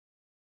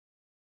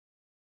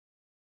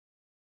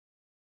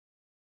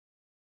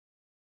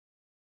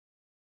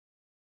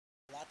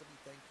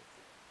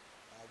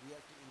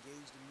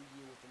engage the new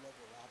year with a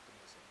level of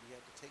optimism. We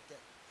have to take that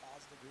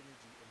positive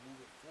energy and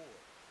move it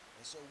forward.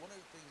 And so one of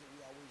the things that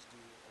we always do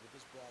with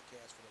this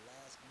broadcast for the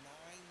last 9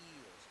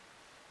 years,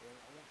 and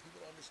I want people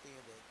to understand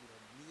that,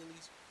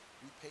 Neely's,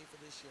 we pay for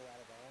this show out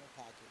of our own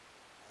pocket.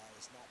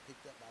 It's not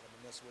picked up by the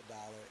municipal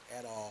dollar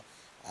at all.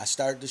 I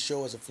started the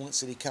show as a Flint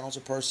City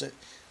Council person,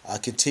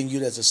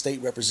 continued as a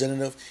state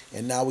representative,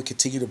 and now we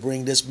continue to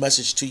bring this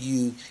message to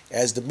you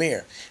as the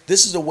mayor.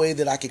 This is a way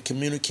that I can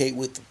communicate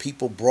with the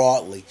people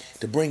broadly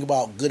to bring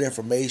about good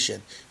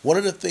information. One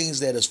of the things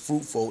that is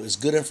fruitful is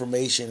good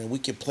information, and we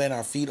can plant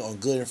our feet on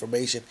good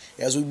information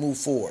as we move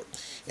forward.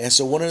 And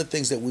so one of the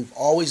things that we've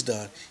always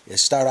done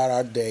is start out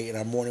our day and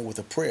our morning with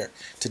a prayer.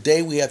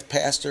 Today we have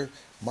Pastor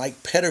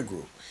Mike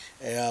Pettigrew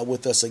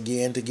with us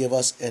again to give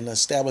us and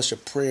establish a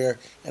prayer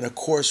and a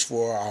course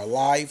for our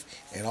life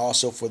and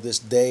also for this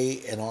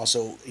day and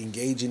also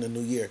engaging the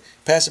new year.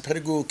 Pastor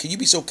Pettigrew, can you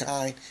be so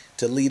kind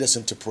to lead us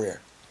into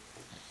prayer?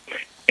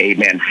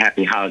 Amen.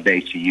 Happy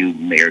holidays to you,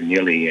 Mayor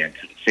Neely, and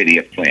to the city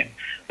of Flint.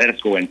 Let us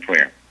go in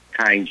prayer.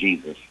 Kind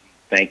Jesus,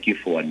 thank you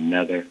for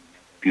another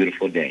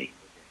beautiful day.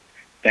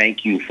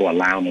 Thank you for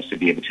allowing us to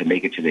be able to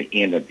make it to the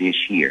end of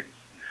this year.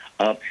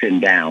 Ups and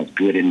downs,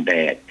 good and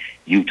bad.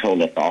 You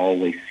told us to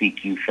always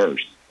seek you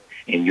first,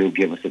 and you'll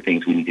give us the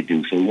things we need to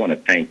do. So we want to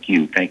thank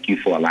you. Thank you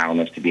for allowing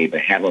us to be able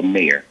to have a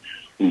mayor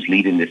who's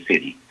leading the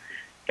city.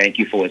 Thank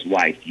you for his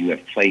wife. You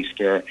have placed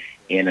her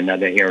in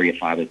another area,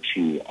 Father,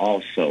 to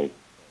also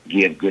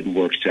give good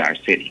works to our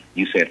city.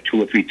 You said if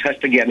two or three touch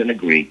together and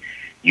agree,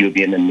 you'll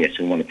be in the midst.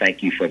 And we want to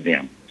thank you for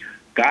them.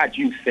 God,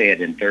 you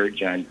said in 3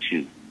 John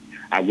 2,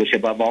 I wish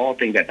above all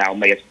things that thou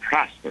mayest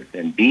prosper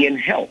and be in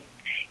health,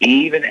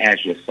 even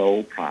as your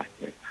soul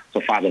prospers. So,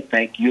 Father,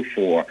 thank you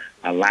for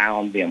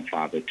allowing them,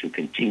 Father, to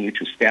continue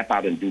to step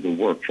out and do the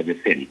work for the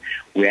city.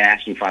 We're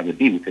asking, Father,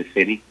 be with the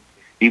city,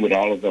 be with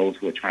all of those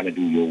who are trying to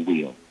do your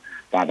will.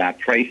 Father, I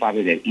pray,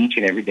 Father, that each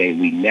and every day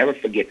we never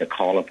forget to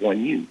call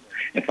upon you.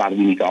 And, Father,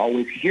 we need to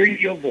always hear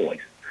your voice.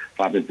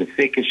 Father, the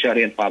sick is shut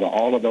in, Father,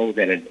 all of those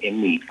that are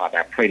in need. Father,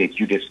 I pray that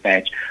you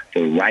dispatch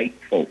the right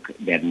folk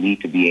that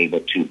need to be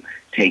able to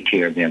take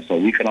care of them. So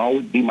we can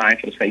always be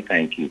mindful to say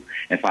thank you.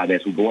 And, Father,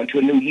 as we go into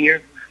a new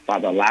year,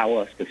 Father, allow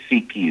us to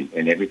seek you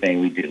in everything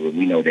we do. And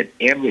we know that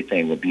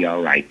everything will be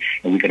all right.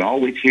 And we can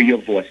always hear your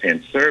voice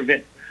saying,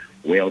 servant,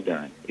 well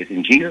done. It's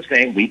in Jesus'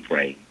 name we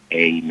pray.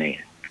 Amen.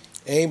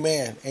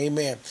 Amen.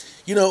 Amen.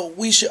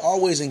 We should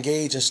always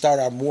engage and start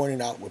our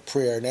morning out with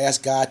prayer and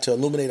ask God to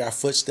illuminate our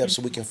footsteps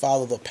so we can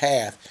follow the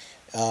path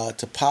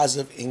to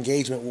positive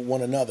engagement with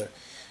one another.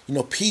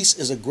 Peace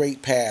is a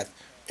great path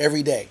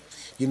every day.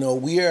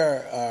 We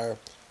are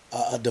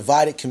a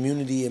divided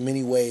community in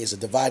many ways, a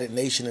divided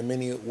nation in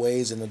many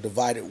ways, and a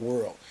divided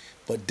world.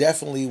 But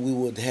definitely we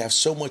would have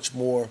so much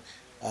more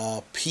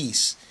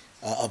peace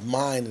of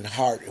mind and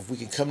heart if we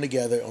can come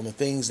together on the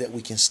things that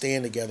we can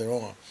stand together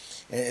on.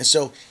 And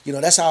so,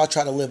 that's how I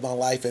try to live my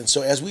life. And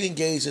so as we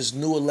engage this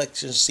new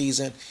election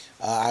season,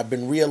 I've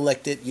been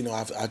reelected.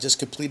 I just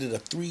completed a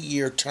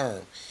 3-year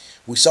term.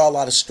 We saw a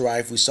lot of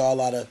strife. We saw a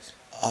lot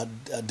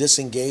of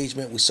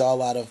disengagement. We saw a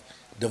lot of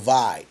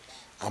divide.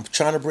 I'm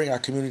trying to bring our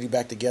community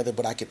back together,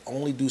 but I can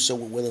only do so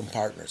with willing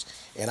partners.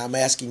 And I'm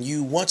asking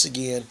you once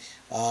again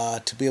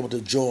to be able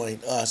to join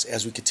us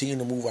as we continue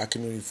to move our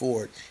community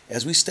forward,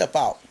 as we step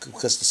out,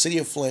 because the city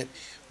of Flint,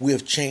 we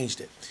have changed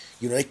it.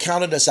 They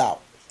counted us out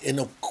in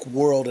the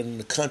world and in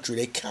the country.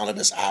 They counted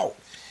us out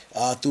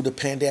through the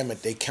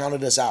pandemic. They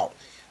counted us out.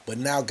 But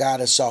now God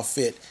has saw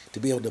fit to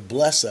be able to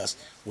bless us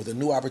with a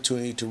new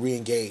opportunity to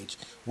re-engage.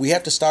 We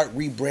have to start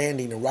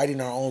rebranding and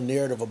writing our own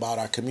narrative about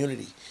our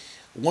community.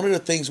 One of the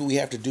things we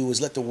have to do is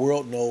let the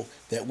world know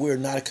that we're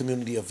not a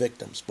community of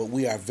victims, but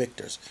we are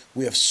victors.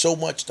 We have so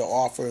much to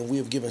offer, and we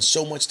have given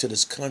so much to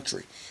this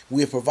country.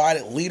 We have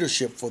provided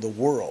leadership for the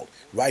world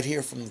right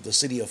here from the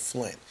city of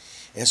Flint.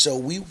 And so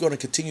we're going to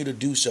continue to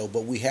do so,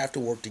 but we have to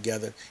work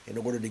together in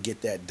order to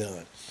get that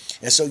done.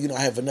 And so, I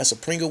have Vanessa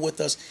Pringle with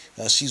us.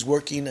 She's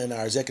working in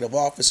our executive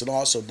office, and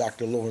also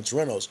Dr. Lawrence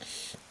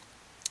Reynolds.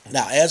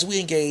 Now, as we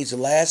engage the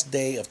last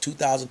day of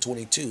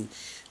 2022,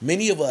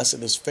 many of us in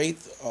this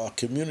faith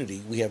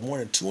community, we have more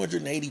than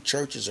 280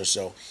 churches or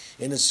so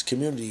in this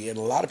community, and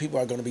a lot of people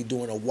are going to be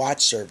doing a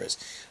watch service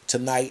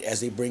tonight as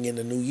they bring in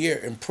the new year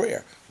in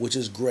prayer, which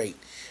is great.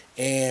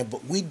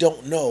 But we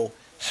don't know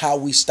how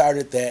we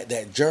started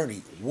that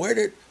journey. Where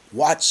did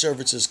watch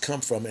services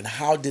come from, and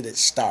how did it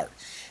start?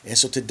 And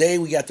so today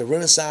we got the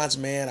Renaissance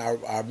man,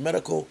 our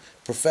medical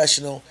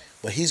professional,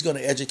 but he's going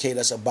to educate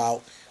us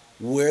about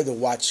where the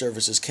watch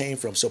services came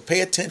from. So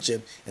pay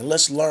attention and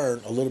let's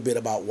learn a little bit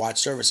about watch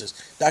services.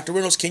 Dr.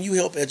 Reynolds, can you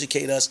help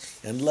educate us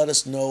and let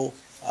us know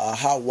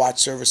how watch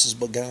services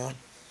began?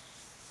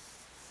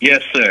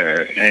 Yes,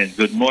 sir. And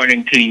good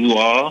morning to you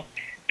all.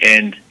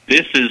 And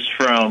this is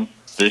from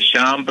the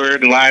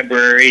Schomburg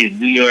Library in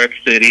New York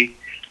City.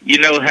 You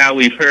know how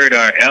we've heard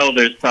our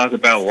elders talk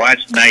about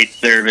watch night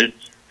service,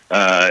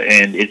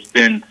 and it's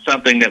been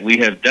something that we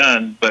have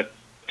done, but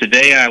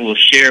today I will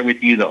share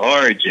with you the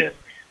origin.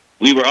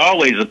 We were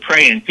always a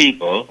praying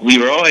people. We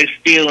were always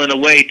feeling a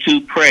way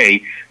to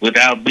pray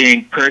without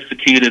being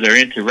persecuted or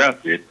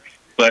interrupted.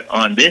 But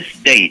on this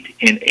date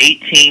in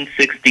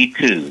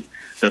 1862,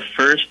 the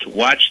first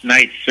watch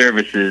night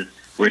services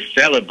were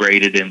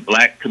celebrated in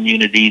black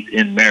communities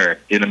in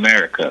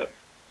America.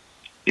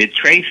 It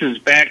traces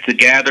back to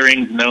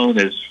gatherings known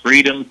as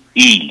Freedom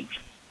Eve.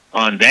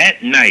 On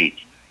that night,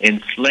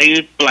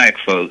 enslaved black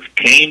folks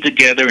came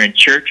together in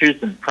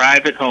churches and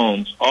private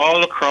homes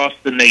all across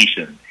the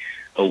nation,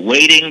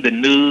 awaiting the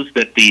news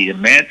that the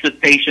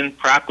Emancipation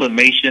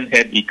Proclamation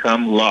had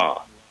become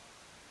law.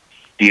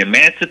 The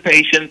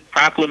Emancipation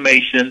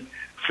Proclamation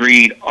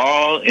freed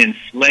all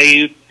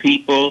enslaved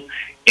people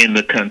in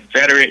the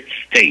Confederate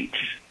States,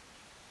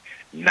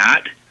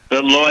 not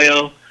the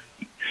loyal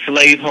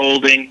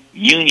slaveholding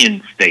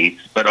Union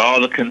states, but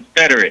all the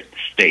Confederate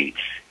states.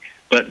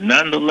 But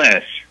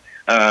nonetheless,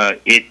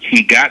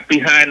 he got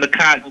behind the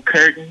Cotton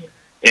Curtain,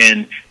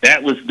 and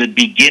that was the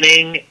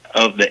beginning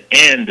of the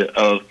end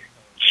of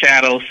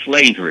chattel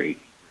slavery.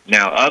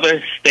 Now,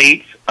 other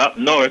states up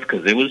north,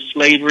 because there was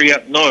slavery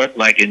up north,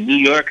 like in New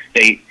York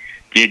State,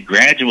 did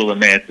gradual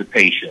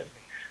emancipation.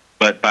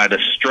 But by the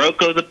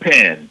stroke of the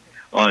pen,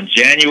 on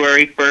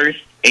January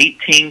 1st,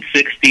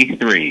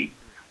 1863,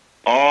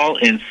 all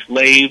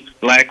enslaved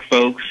black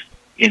folks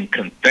in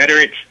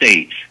Confederate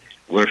states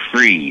were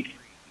freed.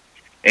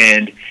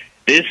 And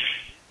this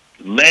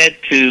led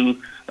to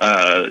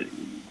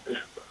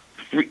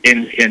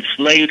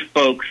enslaved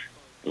folks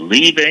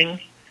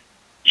leaving,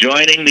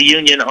 joining the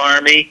Union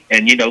Army,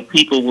 and, you know,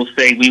 people will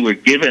say we were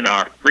given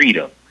our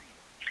freedom.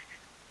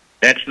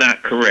 That's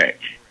not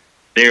correct.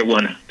 There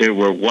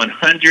were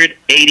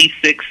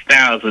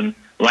 186,000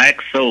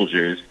 black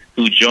soldiers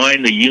who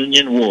joined the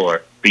Union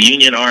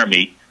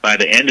Army, by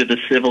the end of the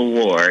Civil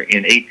War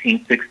in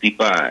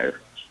 1865.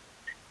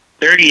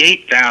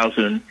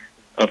 38,000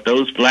 of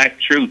those black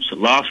troops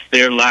lost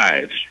their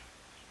lives.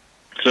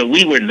 So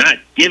we were not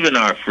given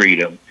our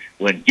freedom.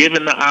 When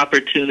given the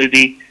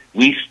opportunity,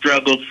 we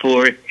struggled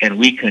for it, and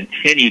we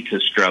continue to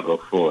struggle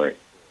for it.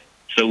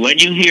 So when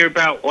you hear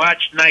about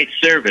watch night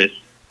service,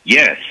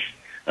 yes,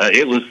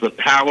 it was the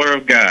power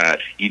of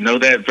God. You know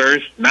that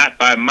verse, not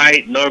by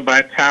might nor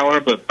by power,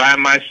 but by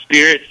my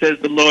spirit, says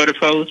the Lord of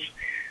hosts.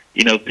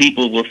 You know,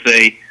 people will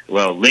say,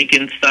 well,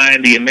 Lincoln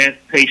signed the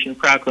Emancipation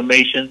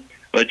Proclamation,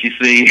 but you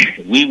see,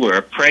 we were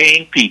a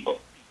praying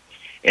people.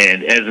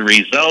 And as a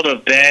result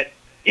of that,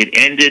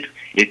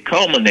 it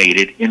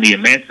culminated in the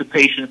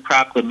Emancipation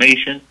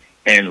Proclamation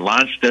and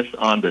launched us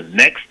on the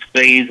next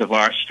phase of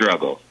our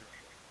struggle.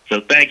 So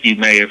thank you,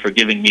 Mayor, for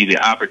giving me the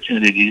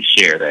opportunity to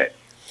share that.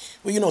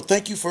 Well, you know,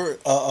 thank you for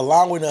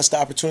allowing us the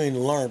opportunity to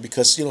learn,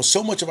 because, you know,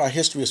 so much of our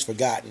history is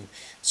forgotten.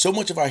 So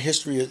much of our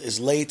history is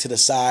laid to the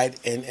side,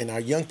 and our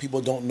young people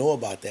don't know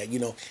about that, you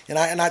know. And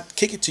I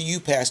kick it to you,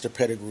 Pastor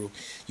Pettigrew.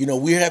 You know,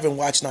 we're having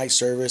watch night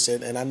service,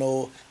 and I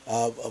know,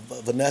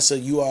 Vanessa,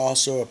 you are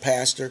also a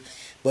pastor.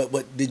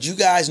 But did you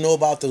guys know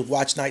about the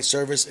watch night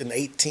service in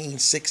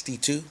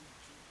 1862?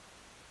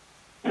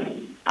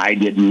 I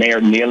did, Mayor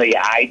Neely.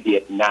 I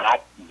did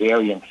not.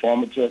 Very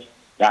informative,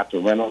 Dr.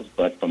 Reynolds,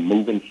 but from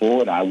moving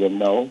forward, I will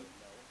know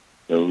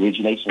the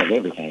origination of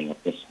everything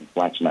of this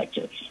watch night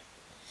service.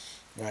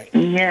 Right.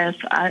 Yes,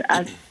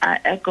 I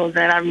echo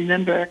that. I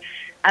remember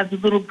as a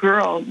little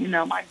girl, you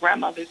know, my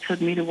grandmother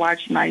took me to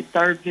watch night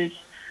service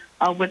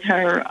with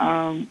her.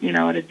 You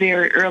know, at a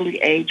very early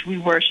age, we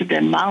worshiped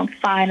at Mount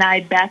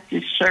Sinai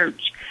Baptist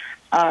Church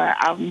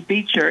out in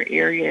Beecher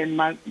area,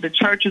 and the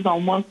church is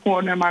on one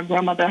corner, my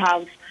grandmother's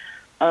house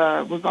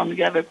was on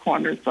the other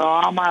corner. So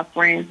all my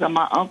friends and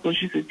my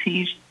uncles used to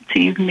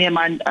tease me and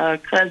my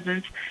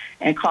cousins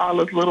and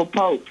call us little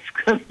popes,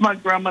 because my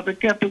grandmother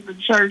kept us in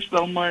church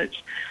so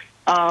much.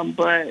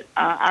 But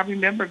I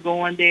remember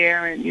going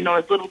there, and, you know,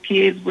 as little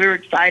kids, we were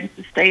excited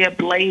to stay up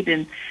late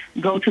and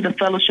go to the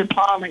fellowship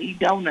hall and eat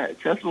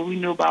donuts. That's what we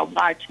knew about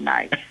watch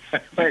night.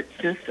 But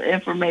this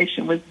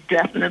information was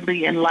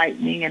definitely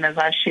enlightening, and as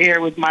I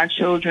share with my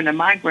children and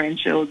my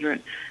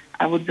grandchildren,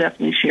 I would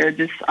definitely share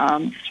this,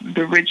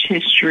 the rich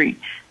history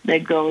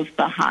that goes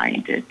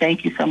behind it.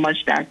 Thank you so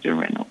much, Dr.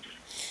 Reynolds.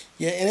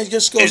 Yeah, and it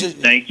just goes.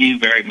 Thank you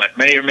very much,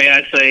 Mayor. May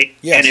I say?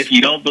 Yes. And if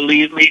you don't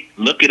believe me,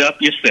 look it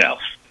up yourself.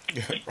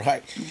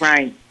 Right.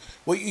 Right.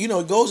 Well, you know,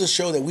 it goes to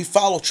show that we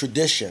follow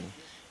tradition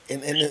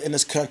in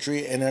this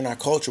country and in our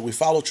culture. We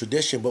follow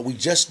tradition, but we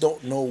just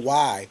don't know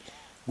why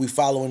we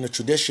follow in the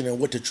tradition and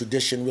what the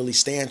tradition really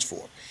stands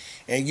for.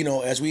 And, you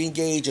know, as we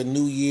engage a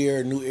new year,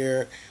 a new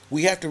era,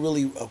 we have to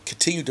really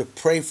continue to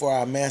pray for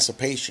our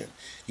emancipation.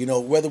 You know,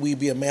 whether we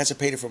be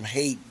emancipated from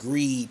hate,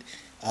 greed,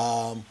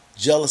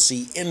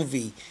 jealousy,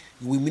 envy,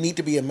 we need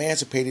to be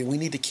emancipated. We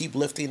need to keep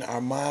lifting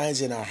our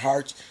minds and our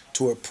hearts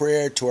toward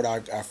prayer, toward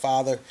our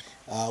Father,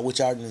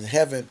 which art in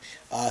heaven,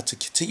 to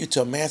continue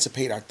to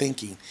emancipate our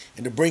thinking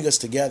and to bring us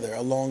together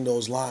along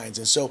those lines.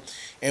 And so,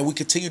 and we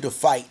continue to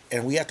fight,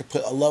 and we have to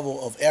put a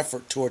level of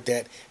effort toward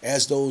that,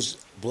 as those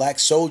black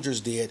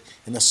soldiers did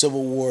in the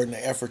Civil War, in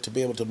the effort to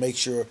be able to make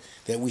sure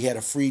that we had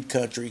a freed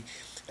country.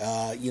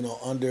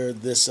 under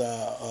this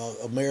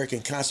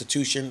American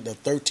Constitution, the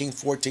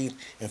 13th, 14th,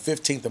 and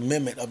 15th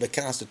Amendment of the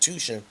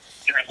Constitution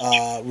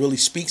really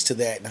speaks to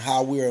that and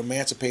how we are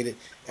emancipated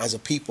as a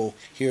people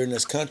here in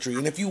this country.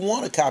 And if you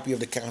want a copy of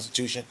the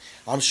Constitution,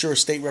 I'm sure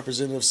State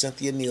Representative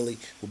Cynthia Neely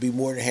will be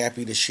more than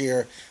happy to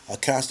share a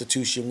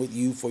Constitution with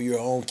you for your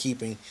own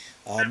keeping,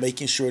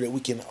 making sure that we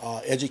can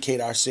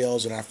educate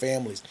ourselves and our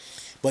families.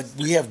 But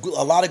we have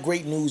a lot of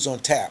great news on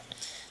tap.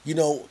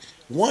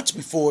 Once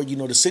before,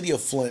 the city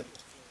of Flint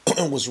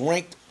was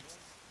ranked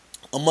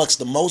amongst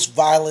the most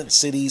violent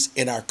cities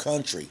in our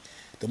country.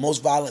 The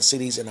most violent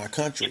cities in our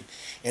country.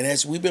 And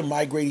as we've been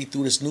migrating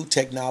through this new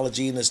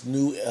technology and this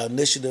new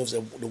initiatives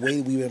and the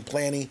way we've been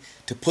planning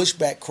to push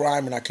back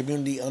crime in our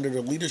community under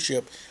the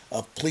leadership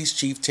of Police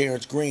Chief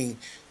Terrence Green,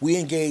 we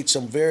engaged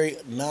some very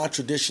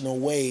non-traditional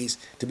ways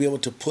to be able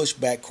to push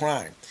back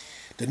crime.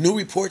 The new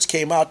reports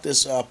came out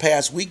this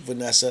past week,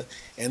 Vanessa,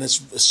 and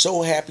it's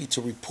so happy to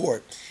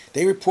report.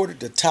 They reported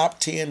the top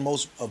 10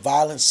 most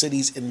violent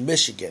cities in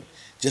Michigan,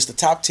 just the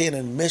top 10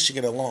 in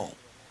Michigan alone.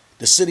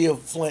 The city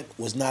of Flint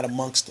was not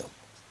amongst them.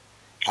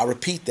 I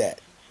repeat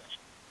that.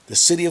 The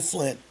city of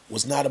Flint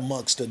was not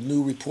amongst the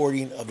new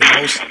reporting of the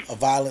most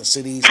violent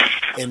cities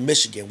in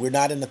Michigan. We're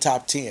not in the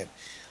top 10.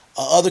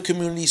 Other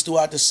communities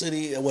throughout the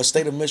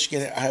state of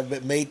Michigan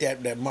have made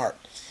that mark.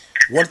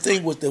 One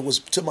thing that was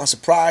to my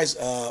surprise,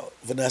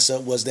 Vanessa,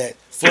 was that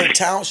Flint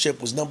Township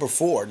was number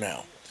 4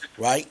 now,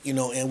 right?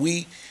 And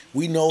we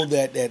know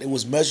that it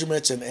was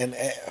measurements and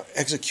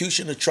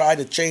execution to try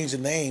to change the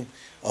name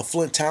of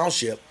Flint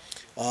Township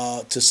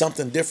to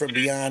something different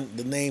beyond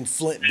the name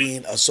Flint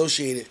being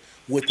associated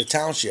with the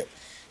township.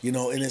 And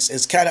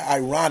it's kind of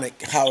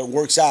ironic how it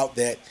works out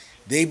that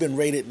they've been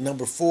rated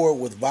number 4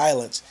 with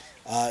violence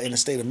in the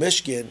state of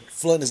Michigan.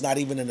 Flint is not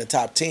even in the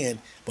top 10,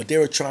 but they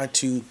were trying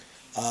to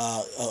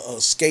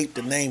escape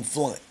the name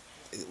Flint.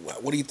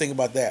 What do you think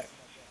about that?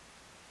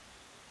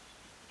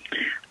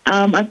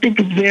 I think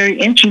it's very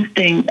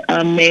interesting,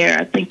 Mayor.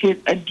 I think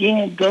it,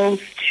 again,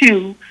 goes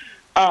to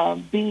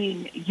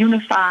being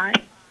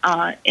unified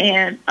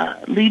and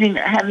having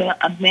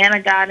a man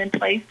of God in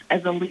place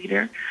as a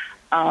leader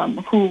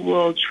who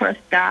will trust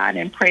God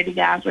and pray to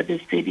God for the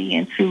city,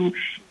 and to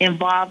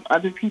involve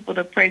other people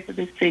to pray for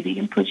the city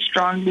and put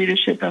strong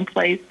leadership in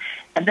place.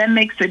 And that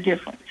makes a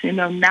difference,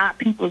 not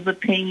people's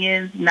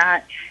opinions,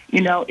 not,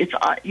 it's,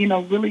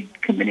 really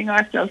committing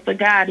ourselves to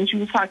God. As you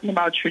were talking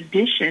about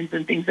traditions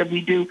and things that we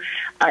do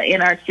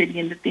in our city,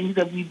 and the things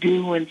that we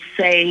do and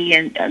say,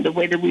 and the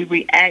way that we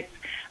react.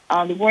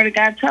 The Word of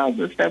God tells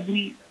us that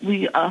we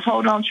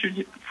hold on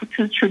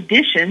to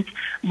traditions,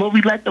 but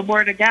we let the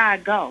Word of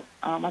God go.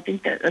 I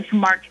think that's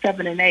Mark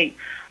 7 and 8.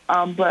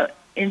 But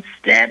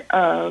instead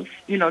of,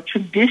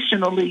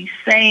 traditionally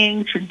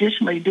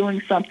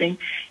doing something,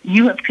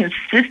 you have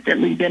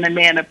consistently been a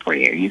man of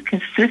prayer. You've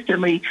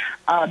consistently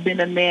been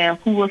a man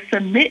who will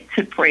submit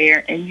to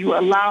prayer, and you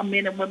allow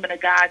men and women of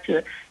God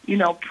to,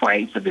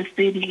 pray for the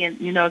city and,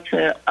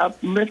 to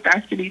uplift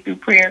our city through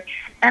prayer.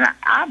 And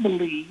I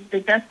believe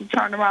that that's the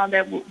turnaround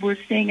that we're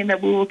seeing and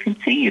that we will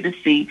continue to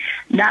see.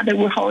 Not that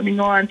we're holding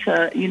on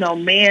to,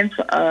 man's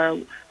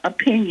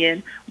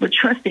opinion, but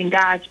trusting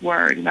God's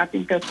word. And I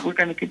think that's we're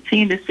going to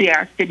continue to see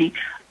our city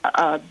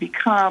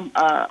become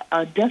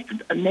a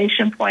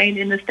destination point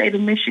in the state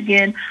of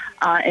Michigan.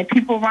 And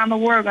people around the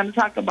world are going to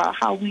talk about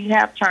how we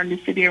have turned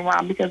the city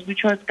around because we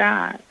trust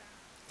God.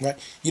 Right.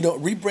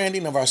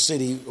 Rebranding of our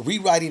city,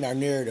 rewriting our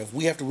narrative,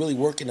 we have to really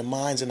work in the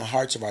minds and the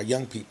hearts of our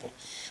young people.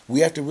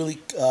 We have to really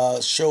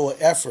show an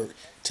effort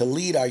to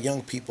lead our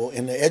young people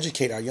and to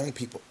educate our young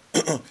people.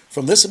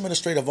 From this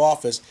administrative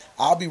office,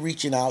 I'll be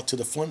reaching out to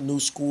the Flint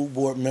New School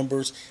Board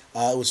members.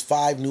 It was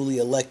 5 newly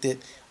elected.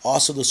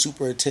 Also the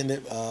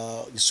Superintendent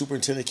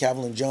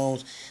Cavalin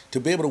Jones, to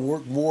be able to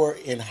work more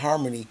in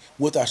harmony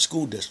with our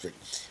school district.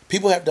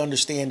 People have to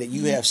understand that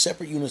you have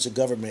separate units of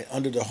government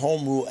under the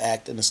Home Rule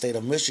Act in the state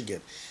of Michigan.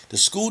 The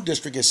school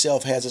district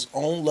itself has its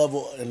own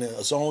level and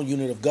its own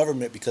unit of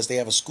government because they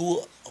have a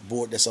school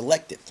board that's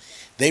elected.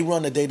 They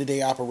run the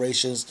day-to-day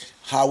operations,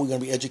 how we're going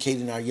to be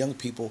educating our young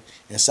people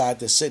inside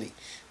the city.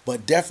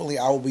 But definitely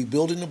I will be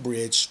building the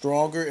bridge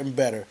stronger and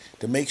better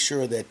to make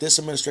sure that this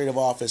administrative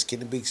office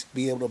can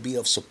be able to be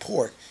of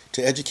support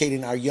to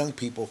educating our young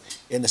people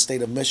in the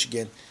state of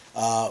Michigan,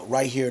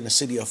 right here in the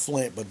city of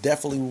Flint. But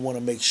definitely we want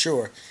to make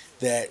sure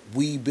that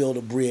we build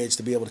a bridge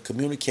to be able to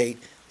communicate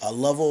a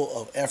level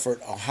of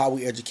effort on how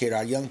we educate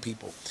our young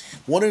people.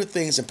 One of the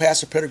things, and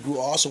Pastor Pettigrew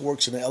also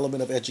works in the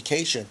element of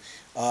education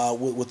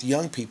with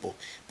young people,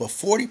 but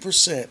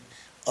 40%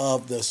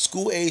 of the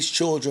school-age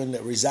children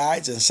that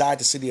resides inside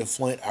the city of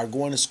Flint are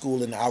going to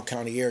school in the Out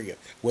County area,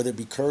 whether it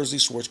be Kearsley,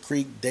 Swartz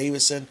Creek,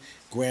 Davidson,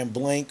 Grand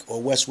Blanc,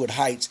 or Westwood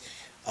Heights.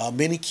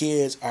 Many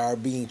kids are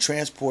being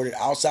transported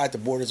outside the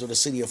borders of the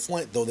city of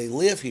Flint, though they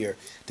live here,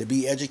 to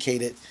be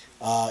educated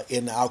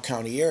in the Out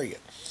County area.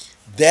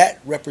 That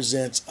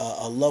represents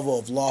a level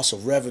of loss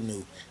of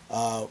revenue.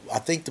 I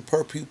think the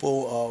per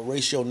pupil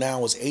ratio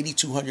now is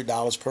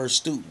 $8,200 per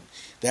student.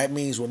 That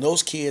means when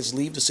those kids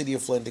leave the city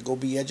of Flint to go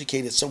be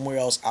educated somewhere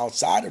else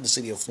outside of the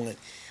city of Flint,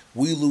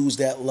 we lose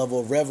that level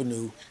of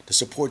revenue to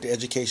support the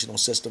educational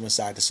system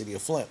inside the city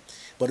of Flint.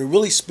 But it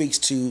really speaks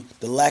to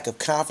the lack of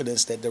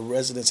confidence that the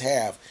residents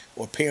have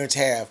or parents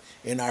have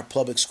in our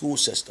public school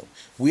system.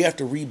 We have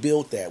to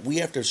rebuild that. We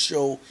have to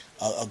show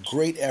a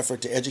great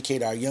effort to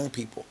educate our young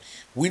people.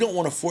 We don't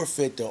want to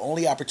forfeit the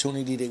only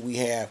opportunity that we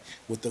have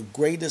with the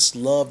greatest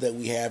love that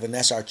we have, and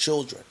that's our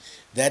children.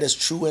 That is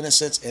true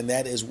innocence, and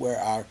that is where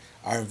our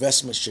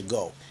investments should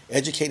go.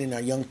 Educating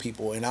our young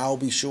people, and I'll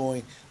be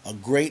showing a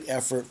great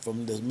effort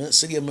from the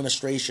city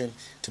administration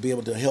to be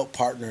able to help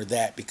partner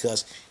that,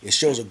 because it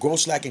shows a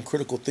gross lack in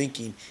critical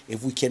thinking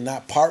if we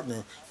cannot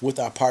partner with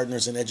our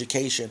partners in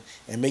education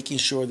and making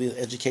sure the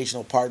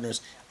educational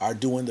partners are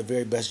doing the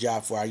very best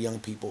job for our young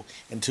people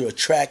and to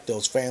attract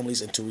those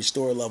families and to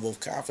restore a level of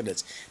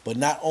confidence. But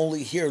not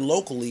only here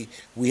locally,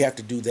 we have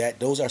to do that.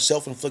 Those are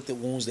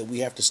self-inflicted wounds that we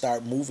have to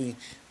start moving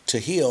to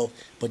heal,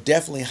 but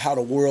definitely how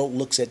the world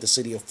looks at the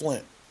city of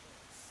Flint.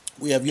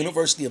 We have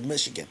University of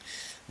Michigan.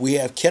 We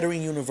have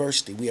Kettering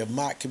University. We have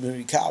Mott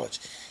Community College.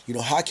 You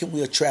know, how can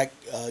we attract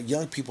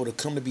young people to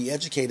come to be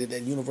educated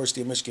at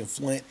University of Michigan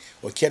Flint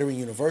or Kettering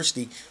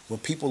University when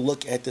people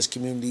look at this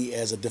community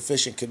as a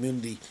deficient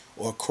community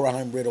or a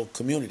crime-riddled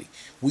community?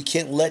 We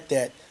can't let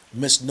that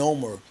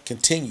misnomer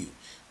continue.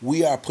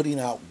 We are putting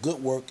out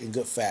good work and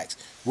good facts.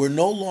 We're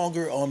no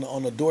longer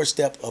on the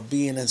doorstep of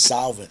being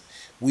insolvent.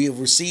 We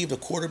have received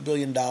 $250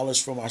 million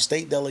from our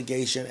state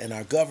delegation and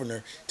our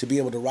governor to be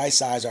able to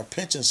right-size our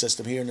pension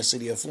system here in the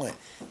city of Flint.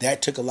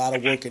 That took a lot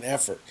of work and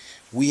effort.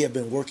 We have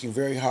been working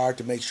very hard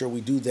to make sure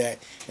we do that.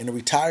 And the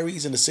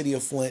retirees in the city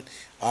of Flint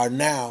are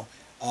now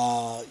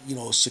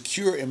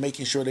secure in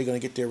making sure they're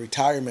going to get their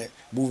retirement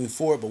moving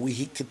forward. But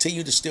we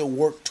continue to still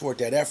work toward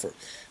that effort.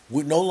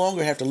 We no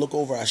longer have to look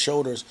over our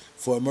shoulders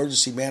for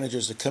emergency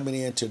managers to come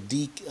in to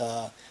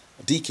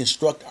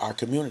deconstruct our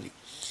community,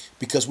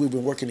 because we've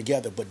been working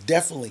together. But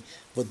definitely,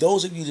 for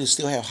those of you that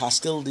still have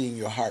hostility in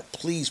your heart,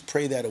 please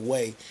pray that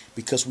away,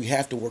 because we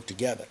have to work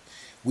together.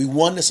 We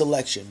won this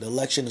election. The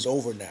election is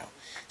over now.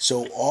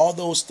 So all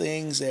those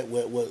things that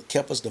what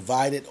kept us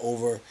divided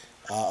over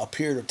a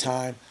period of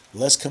time,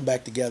 let's come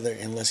back together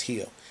and let's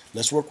heal.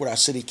 Let's work with our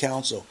city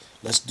council.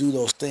 Let's do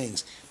those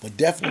things. But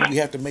definitely we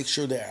have to make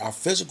sure that our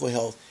physical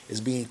health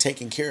is being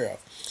taken care of.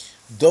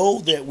 Though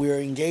that we're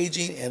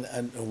engaging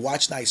in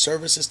watch night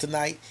services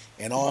tonight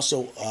and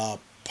also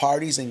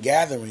parties and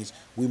gatherings,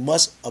 we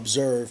must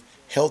observe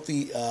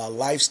healthy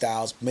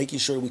lifestyles, making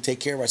sure we take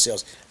care of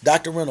ourselves.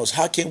 Dr. Reynolds,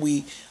 how can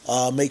we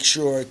make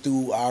sure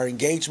through our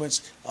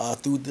engagements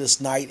through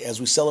this night as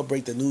we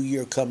celebrate the new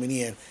year coming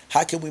in,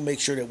 how can we make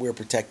sure that we're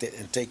protected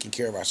and taking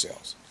care of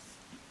ourselves?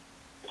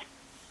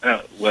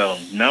 Well,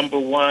 number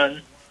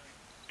one,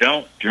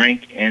 don't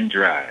drink and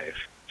drive.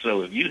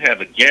 So if you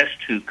have a guest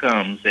who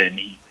comes and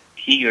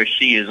he or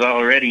she is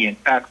already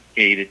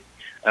intoxicated,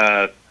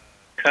 cut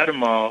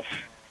them off.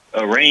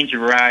 Arrange a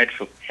ride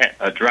for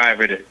a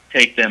driver to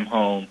take them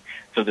home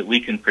so that we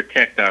can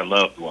protect our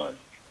loved ones.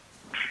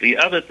 The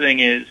other thing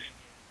is,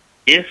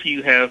 if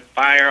you have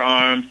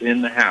firearms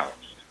in the house,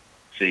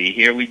 see,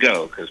 here we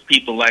go, because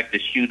people like to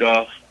shoot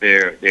off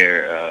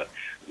their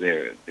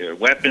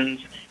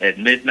weapons at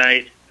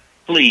midnight.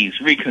 Please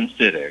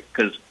reconsider,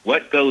 because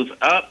what goes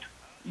up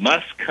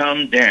must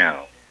come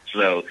down.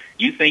 So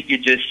you think you're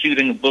just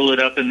shooting a bullet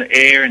up in the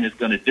air and it's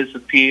going to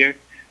disappear?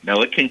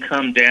 No, it can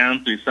come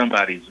down through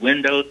somebody's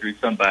window, through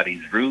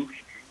somebody's roof,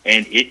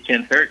 and it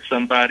can hurt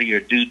somebody or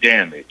do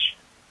damage.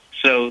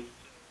 So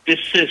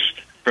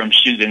desist from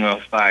shooting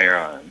off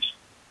firearms.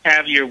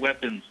 Have your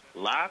weapons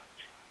locked,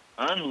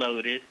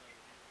 unloaded,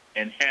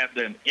 and have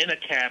them in a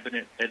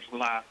cabinet that's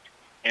locked,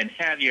 and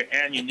have your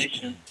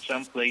ammunition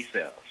someplace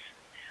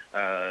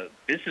else.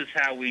 This is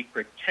how we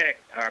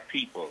protect our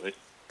people.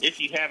 If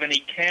you have any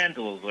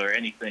candles or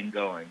anything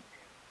going,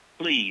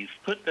 please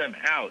put them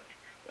out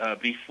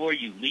before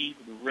you leave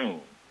the room.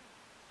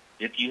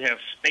 If you have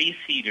space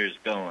heaters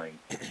going,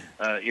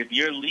 if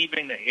you're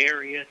leaving the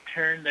area,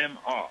 turn them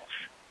off.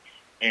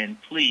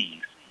 And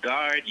please,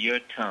 guard your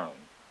tongue.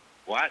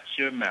 Watch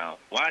your mouth.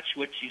 Watch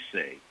what you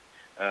say.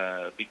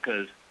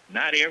 Because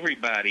not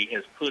everybody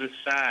has put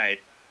aside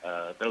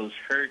those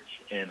hurts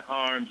and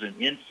harms and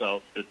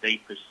insults that they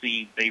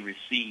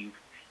receive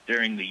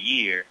during the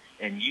year.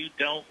 And you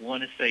don't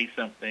want to say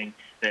something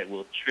that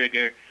will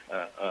trigger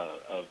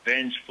a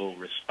vengeful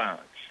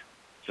response.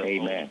 So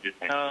Amen. hold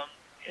your tongue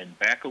and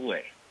back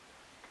away.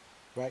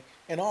 Right.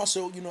 And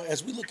also,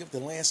 as we look at the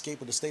landscape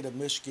of the state of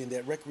Michigan,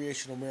 that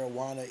recreational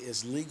marijuana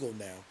is legal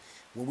now.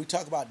 When we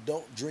talk about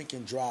don't drink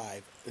and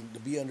drive and to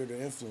be under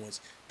the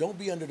influence, don't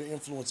be under the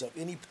influence of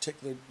any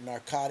particular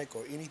narcotic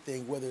or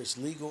anything, whether it's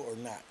legal or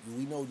not.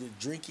 We know that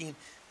drinking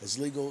is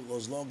legal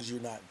as long as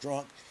you're not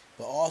drunk,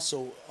 but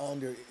also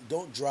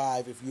don't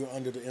drive if you're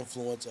under the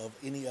influence of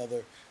any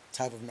other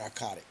type of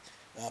narcotic.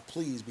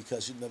 Please,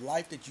 because the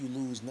life that you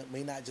lose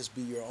may not just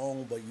be your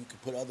own, but you can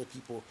put other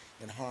people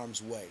in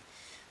harm's way.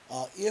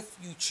 If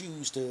you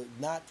choose to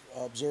not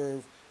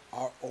observe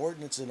our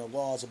ordinance and the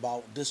laws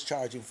about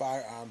discharging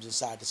firearms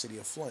inside the city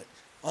of Flint,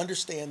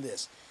 understand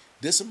this.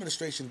 This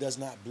administration does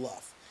not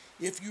bluff.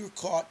 If you're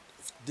caught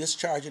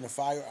discharging a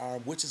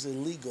firearm which is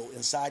illegal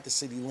inside the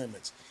city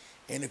limits.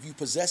 And if you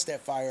possess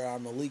that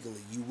firearm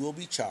illegally, you will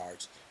be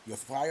charged. Your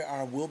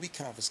firearm will be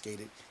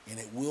confiscated and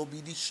it will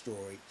be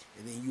destroyed,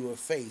 and then you will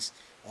face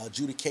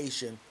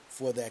adjudication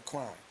for that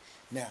crime.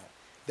 Now,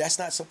 that's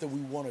not something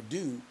we want to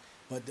do,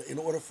 but in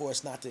order for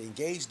us not to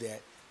engage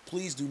that,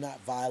 please do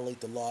not violate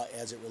the law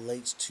as it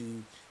relates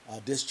to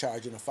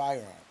discharging a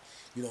firearm.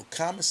 You know,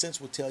 common sense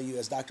will tell you,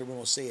 as Dr.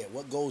 Reynolds said,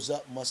 what goes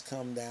up must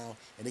come down,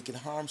 and it can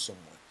harm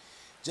someone.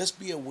 Just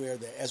be aware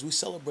that as we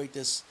celebrate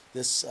this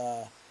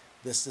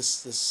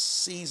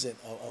season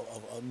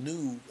of a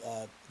new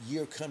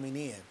year coming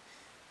in,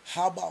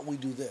 how about we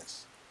do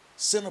this?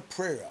 Send a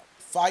prayer up,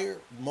 fire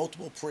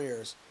multiple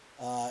prayers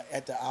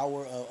at the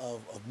hour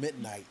of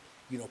midnight.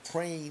 You know,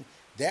 praying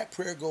that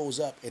prayer goes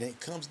up and it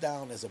comes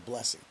down as a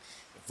blessing,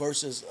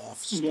 versus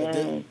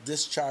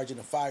discharging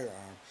a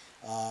firearm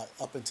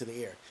up into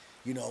the air.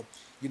 And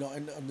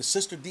the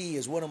Sister D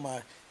is one of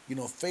my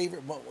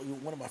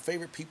one of my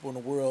favorite people in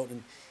the world,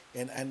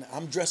 and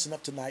I'm dressing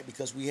up tonight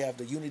because we have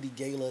the Unity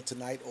Gala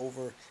tonight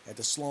over at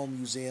the Sloan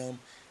Museum.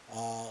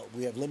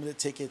 We have limited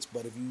tickets,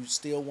 but if you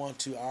still want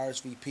to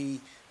RSVP,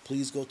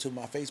 please go to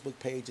my Facebook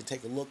page and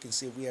take a look and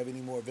see if we have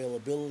any more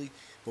availability.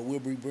 But we'll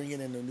be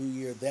bringing in the new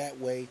year that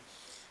way.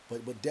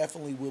 But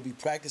definitely we'll be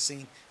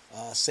practicing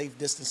safe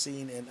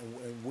distancing and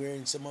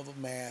wearing some of a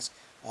mask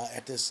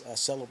at this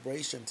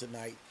celebration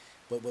tonight.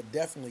 But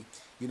definitely,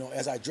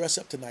 as I dress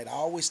up tonight, I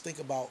always think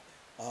about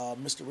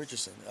Mr.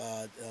 Richardson,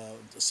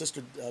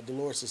 Sister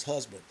Dolores'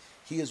 husband.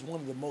 He is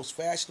one of the most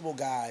fashionable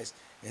guys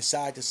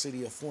inside the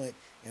city of Flint.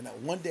 And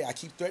one day I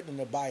keep threatening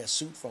to buy a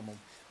suit from him,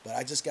 but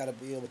I just got to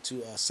be able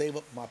to save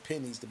up my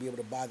pennies to be able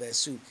to buy that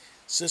suit.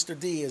 Sister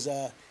D, is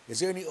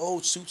there any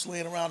old suits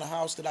laying around the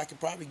house that I could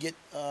probably get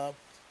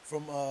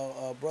from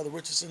Brother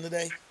Richardson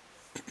today?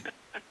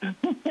 They're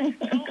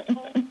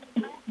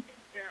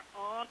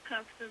all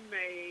custom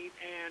made,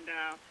 and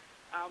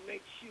I'll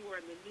make sure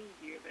in the new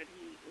year that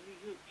he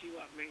hooked you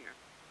up, Mayor.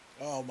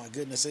 Oh my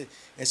goodness!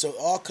 And so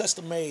all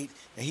custom made,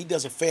 and he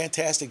does a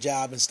fantastic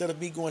job. Instead of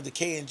me going to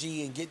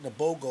K&G and getting a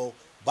BOGO,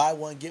 buy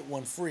one get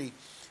one free,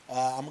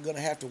 I'm gonna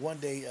have to one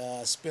day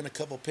spend a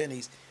couple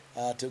pennies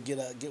to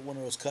get one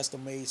of those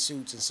custom made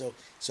suits, and so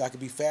I can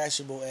be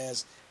fashionable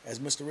as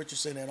Mr.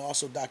 Richardson and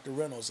also Dr.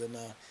 Reynolds. And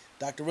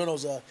Dr.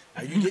 Reynolds, are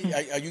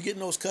you getting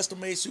those custom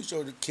made suits,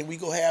 or can we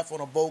go half on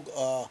a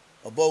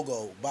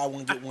BOGO, buy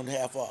one get one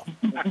half off?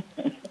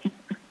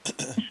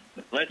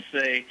 Let's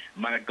say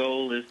my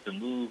goal is to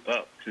move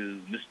up to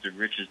Mr.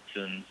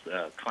 Richardson's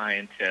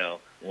clientele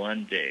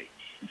one day.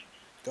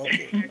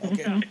 Okay.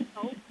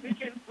 So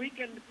we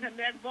can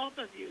connect both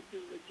of you to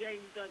the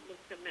James Douglas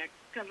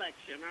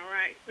collection. All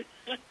right.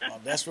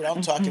 That's what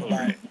I'm talking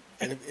about.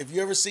 And if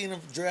you ever seen him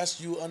dressed,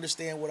 you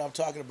understand what I'm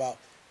talking about.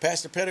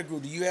 Pastor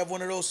Pettigrew, do you have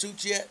one of those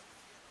suits yet?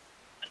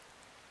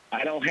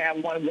 I don't have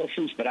one of those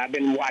suits, but I've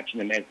been watching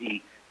him as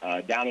he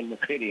down in the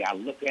city. I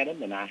look at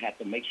him, and I have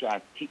to make sure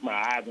I keep my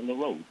eyes on the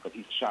road because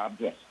he's sharp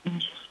dressed.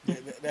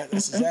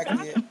 That's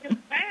exactly it.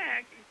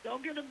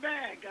 Don't get a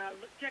bag.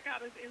 Check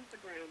out his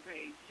Instagram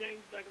page,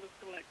 James Douglas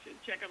Collection.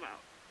 Check him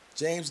out.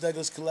 James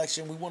Douglas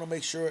Collection. We want to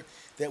make sure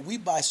that we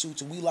buy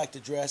suits, and we like to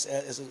dress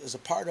as a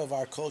part of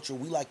our culture.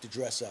 We like to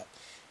dress up,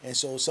 and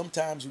so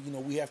sometimes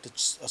we have to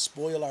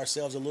spoil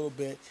ourselves a little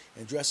bit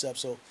and dress up.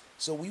 So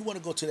we want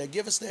to go to that.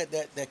 Give us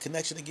that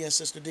connection again,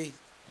 Sister D.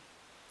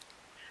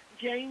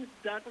 James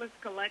Douglas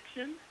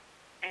Collection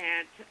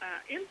at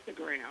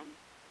Instagram.com.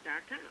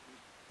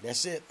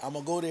 That's it. I'm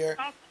gonna go there.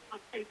 Also on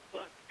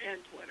Facebook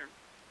and Twitter.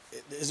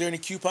 Is there any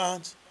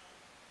coupons?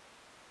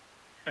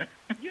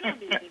 You don't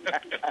need any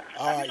coupons.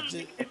 All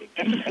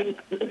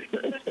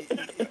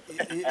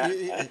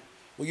right.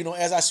 Well,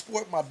 as I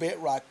sport my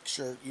Bedrock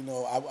shirt,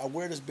 I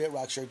wear this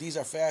Bedrock shirt. These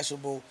are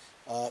fashionable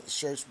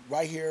shirts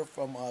right here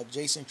from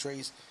Jason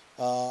Trace,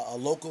 a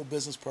local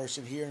business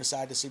person here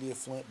inside the city of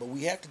Flint. But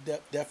we have to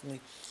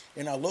definitely,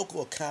 in our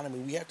local economy,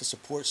 we have to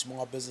support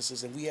small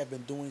businesses, and we have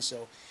been doing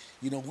so.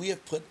 We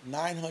have put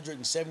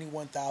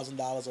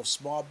 $971,000 of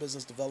small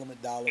business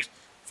development dollars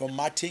from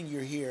my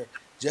tenure here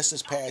just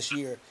this past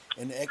year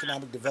in the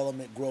economic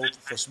development growth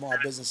for small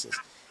businesses.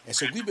 And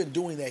so we've been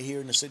doing that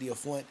here in the city of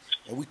Flint,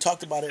 and we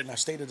talked about it in our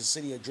State of the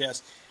City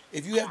address.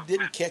 If you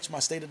didn't catch my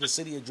State of the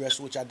City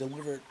address, which I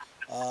delivered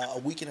a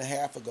week and a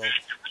half ago,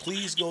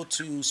 please go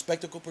to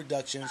Spectacle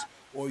Productions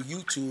or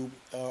YouTube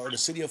or the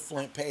City of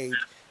Flint page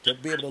to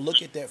be able to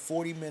look at that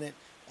 40-minute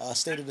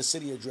State of the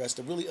City address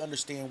to really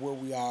understand where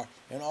we are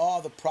and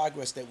all the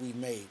progress that we've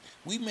made.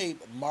 We made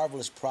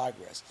marvelous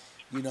progress,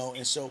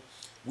 and so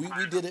we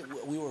did it.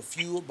 We were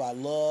fueled by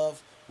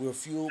love. We were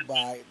fueled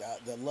by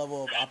the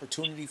level of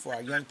opportunity for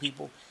our young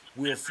people.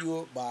 We were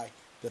fueled by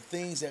the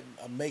things that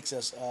makes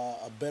us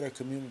a better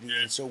community.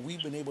 And so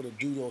we've been able to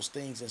do those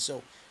things. And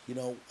so,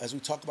 as we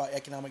talk about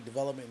economic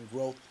development and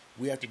growth,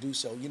 we have to do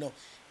so.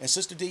 And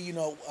Sister D,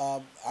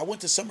 I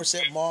went to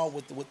Somerset Mall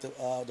with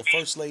the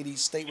First Lady,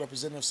 State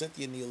Representative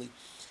Cynthia Neely,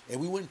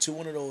 and we went to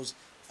one of those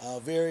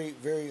very,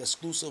 very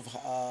exclusive,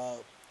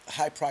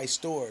 high-priced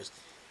stores.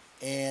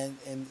 and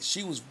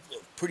she was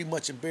pretty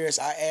much embarrassed.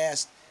 I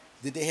asked,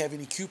 did they have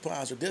any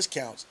coupons or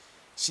discounts?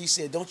 She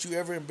said, "Don't you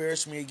ever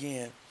embarrass me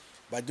again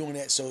by doing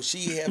that." So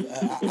she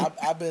have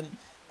I've been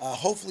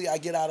hopefully I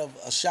get out of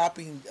a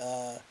shopping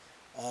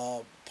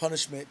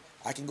punishment.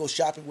 I can go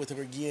shopping with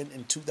her again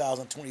in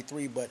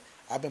 2023, but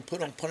I've been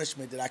put on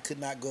punishment that I could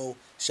not go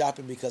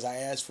shopping because I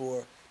asked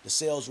for the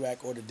sales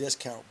rack or the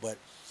discount. But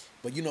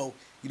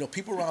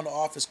people around the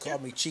office call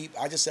me cheap.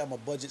 I just say I'm a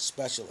budget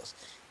specialist,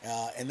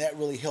 and that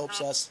really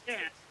helps us.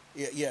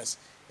 Yeah. Yes.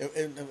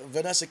 And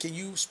Vanessa, can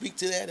you speak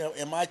to that?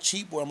 Am I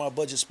cheap or am I a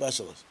budget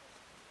specialist?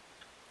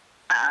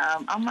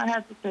 I might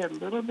have to say a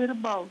little bit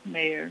of both,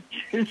 Mayor.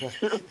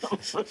 Just a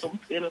little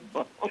bit of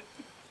both.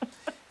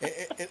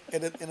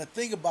 And the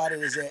thing about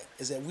it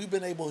is that we've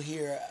been able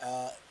here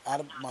out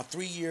of my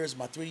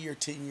 3-year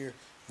tenure,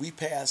 we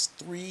passed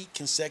 3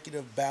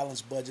 consecutive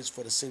balanced budgets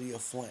for the city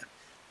of Flint.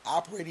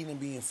 Operating and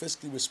being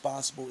fiscally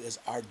responsible is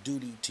our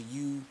duty to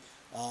you,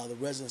 the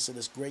residents of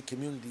this great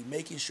community,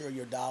 making sure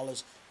your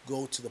dollars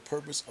go to the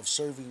purpose of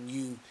serving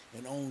you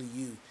and only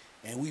you.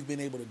 And we've been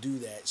able to do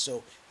that.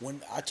 So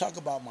when I talk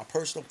about my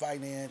personal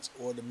finance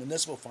or the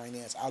municipal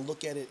finance, I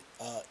look at it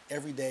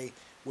every day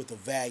with a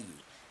value.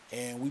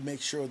 And we make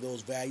sure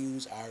those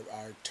values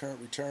are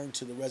returned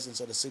to the residents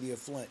of the city of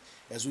Flint.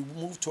 As we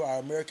move to our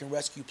American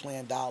Rescue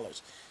Plan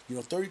dollars,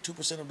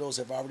 32% of those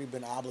have already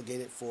been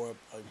obligated for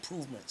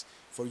improvements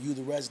for you,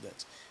 the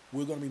residents.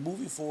 We're going to be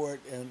moving forward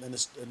in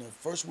the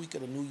first week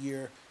of the new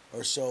year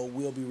or so.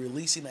 We'll be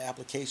releasing the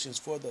applications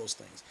for those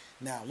things.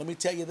 Now, let me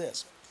tell you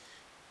this.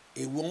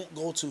 It won't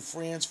go to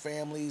friends,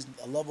 families,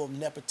 a level of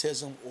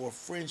nepotism or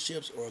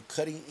friendships or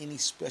cutting any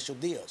special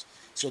deals.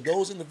 So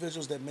those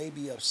individuals that may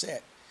be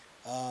upset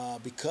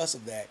because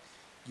of that,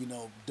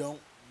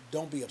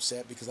 don't be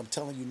upset because I'm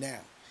telling you now.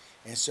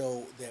 And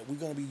so that we're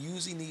going to be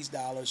using these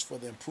dollars for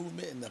the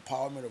improvement and the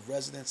empowerment of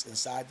residents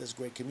inside this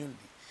great community.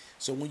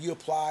 So when you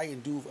apply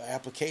and do an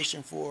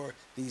application for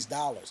these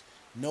dollars,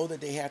 know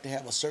that they have to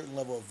have a certain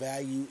level of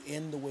value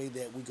in the way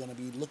that we're going to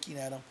be looking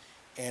at them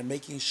and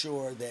making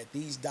sure that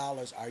these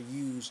dollars are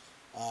used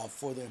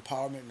for the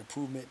empowerment and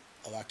improvement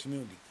of our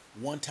community.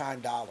 One-time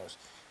dollars.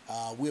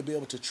 We'll be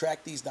able to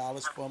track these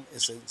dollars from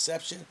its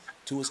inception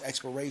to its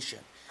expiration.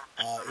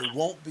 It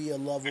won't be a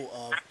level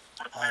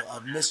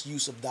of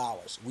misuse of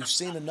dollars. We've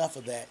seen enough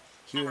of that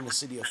here in the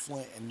city of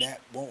Flint, and that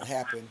won't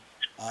happen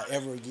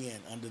ever again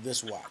under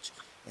this watch.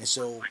 And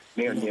so,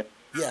 Mayor,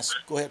 yes,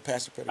 go ahead,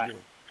 Pastor Pettigrew.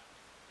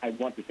 I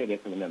want to say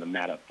this in a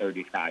matter of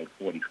 35,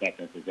 40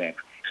 seconds, is that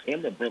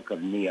in the book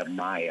of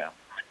Nehemiah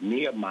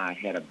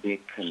had a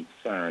big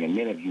concern, and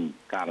many of you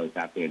scholars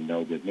out there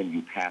know this, many of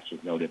you pastors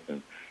know this,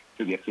 and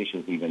city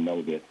officials even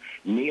know this.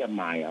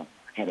 Nehemiah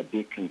had a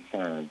big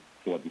concern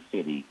for the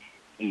city.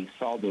 He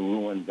saw the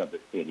ruins of the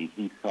city.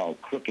 He saw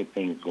crooked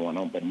things going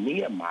on. But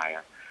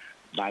Nehemiah,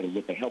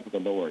 with the help of the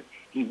Lord,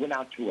 he went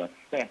out to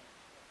assess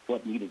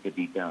what needed to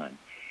be done.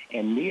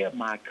 And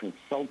Nehemiah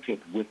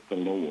consulted with the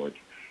Lord.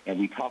 And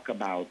we talk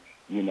about,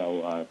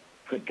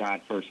 put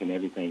God first in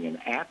everything. And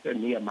after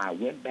Nehemiah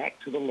went back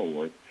to the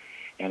Lord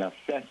and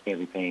assessed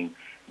everything,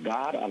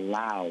 God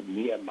allowed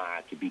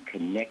Nehemiah to be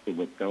connected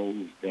with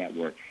those that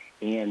were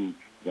in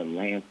the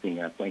Lansing,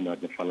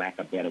 for lack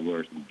of better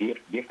words,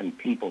 different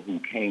people who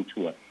came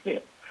to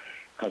assist.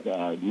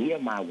 Because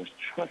Nehemiah was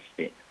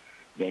trusted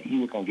that he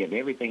was going to give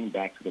everything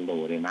back to the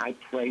Lord. And I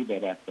pray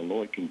that as the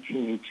Lord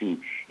continue to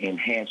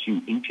enhance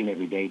you each and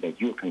every day,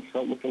 that you'll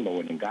consult with the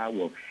Lord and God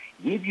will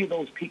give you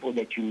those people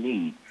that you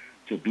need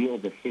to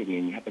build the city.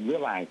 And you have to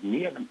realize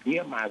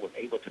Nehemiah was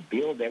able to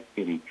build that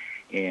city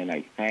in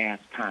a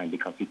fast time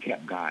because he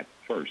kept God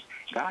first.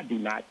 God do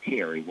not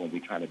tarry when we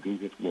try to do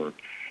this work.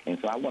 And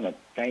so I want to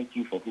thank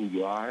you for who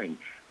you are and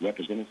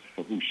represent us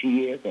for who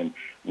she is. And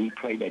we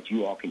pray that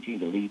you all continue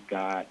to lead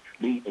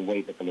the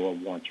way that the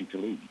Lord wants you to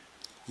lead.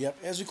 Yep.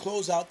 As we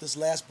close out this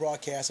last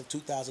broadcast of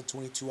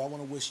 2022, I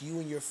want to wish you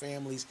and your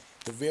families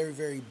the very,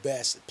 very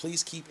best.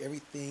 Please keep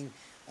everything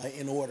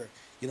in order.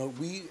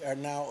 We are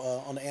now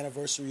on the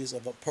anniversaries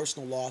of a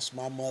personal loss,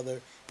 my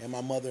mother and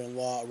my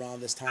mother-in-law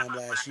around this time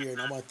last year.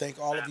 And I want to thank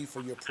all of you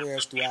for your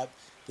prayers throughout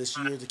this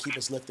year to keep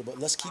us lifted. But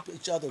let's keep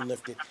each other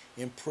lifted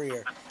in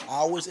prayer. I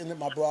always end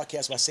my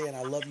broadcast by saying,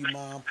 I love you,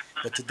 Mom.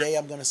 But today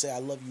I'm going to say, I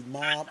love you,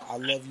 Mom. I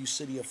love you,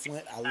 City of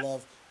Flint. I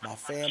love my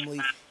family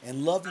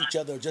and love each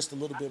other just a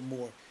little bit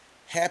more.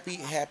 Happy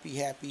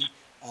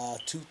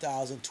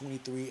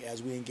 2023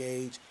 as we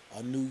engage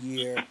a new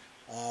year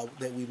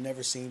that we've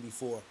never seen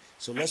before.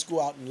 So let's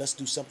go out and let's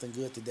do something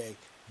good today.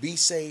 Be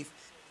safe.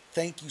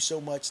 Thank you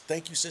so much.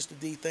 Thank you, Sister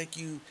D. Thank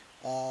you,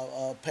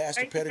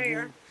 Pastor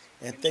Pettigrew.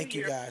 And thank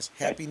you, guys.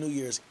 Happy New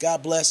Year's.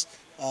 God bless.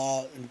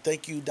 And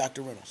thank you,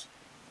 Dr. Reynolds.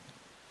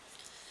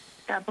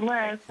 God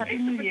bless. Happy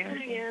New Year.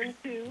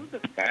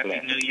 Happy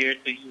New Year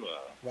to you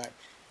all. Right.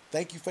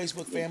 Thank you,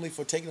 Facebook family,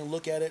 for taking a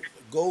look at it.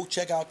 Go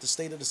check out the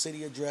State of the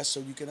City address so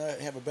you can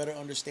have a better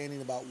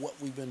understanding about what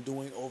we've been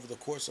doing over the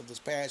course of this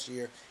past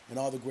year and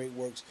all the great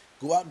works.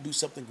 Go out and do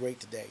something great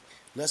today.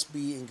 Let's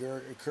be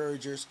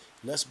encouragers.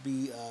 Let's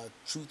be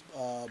truth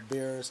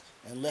bearers.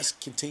 And let's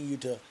continue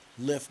to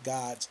lift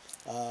God's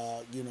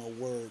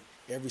word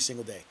every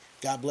single day.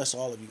 God bless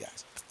all of you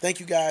guys. Thank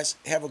you guys.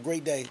 Have a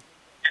great day.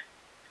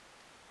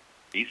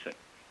 Peace.